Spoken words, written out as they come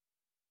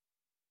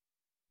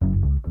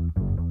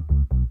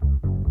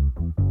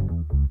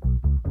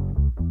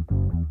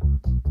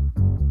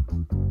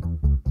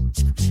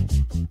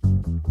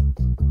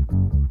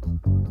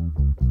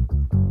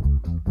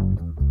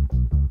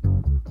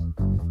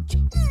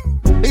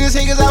Niggas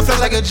hate cause I flex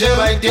like a gym.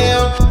 Like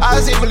damn, I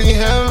say believe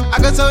him. I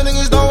can tell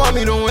niggas don't want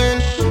me to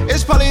win.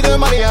 It's probably the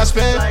money I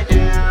spend. Like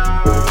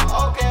damn,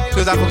 okay.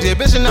 Cause I fucked your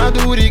bitch and I'll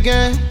do it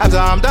again. After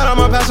I'm done,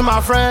 I'ma pass to my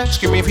friend.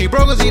 Screaming if he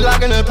broke cause he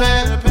lock in the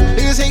pen.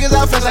 Niggas hate cause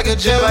I flex like a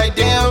gym. Like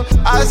damn,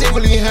 I say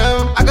believe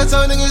him. I can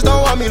tell niggas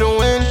don't want me to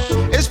win.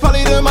 It's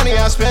probably the money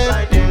I spend.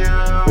 Like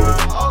damn,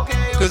 okay.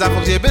 Cause I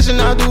fucked your bitch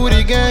and I'll do it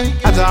again.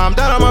 After I'm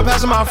done, I'ma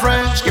pass to my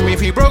friend. Screaming if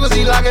he broke cause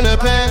he lock in the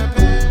pen.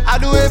 I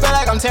do it back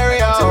like I'm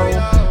Terrio.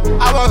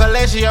 I want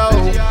Faleysho.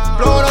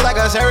 Blowing up like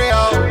a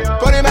stereo.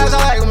 Putting mask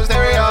out like I'm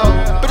stereo.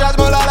 Bitch, I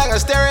smoke out like a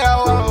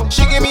stereo.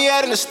 She give me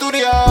head in the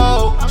studio.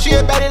 She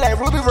a baddie like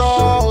Ruby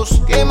Rose.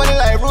 Get money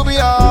like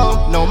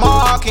Rubio. No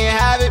more, I can't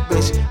have it,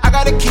 bitch. I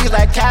got the keys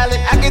like Khaled.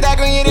 I get that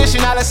green, yeah, this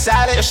shit not a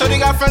salad. If shorty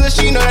got friends and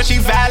she know that she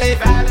valid.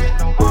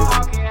 No more,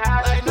 I can't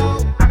have it.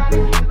 I got the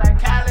keys like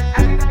Khaled.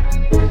 I get that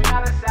green, yeah, this shit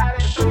not a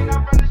salad. If shorty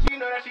got friends and she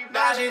know that she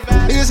valid.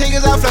 Niggas hate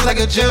cause I flex like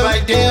a gym.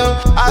 Like damn,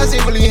 I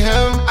say believe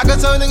him. I can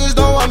tell niggas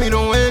don't want me to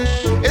win.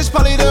 It's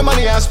probably the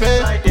money I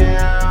spend. Like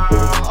damn,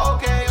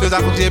 okay. Cause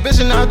I fucked your bitch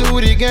and I'll do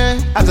it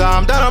again. After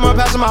I'm done, I'ma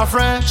pass to my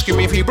friend.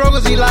 Screaming if he broke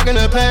cause he lock in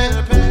the pen.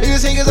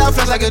 Niggas hate cause I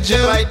flex like a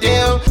gym. Like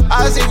damn,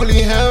 I say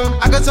believe him.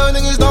 I can tell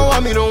niggas don't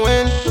want me to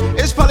win.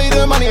 It's probably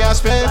the money I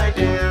spend. Like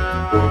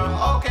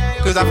damn, okay.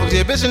 Cause I fucked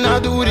your bitch and I'll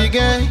do it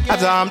again.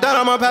 After I'm done,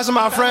 I'ma pass to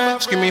my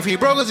friend. Screaming if he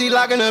broke cause he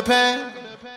lock in the pen.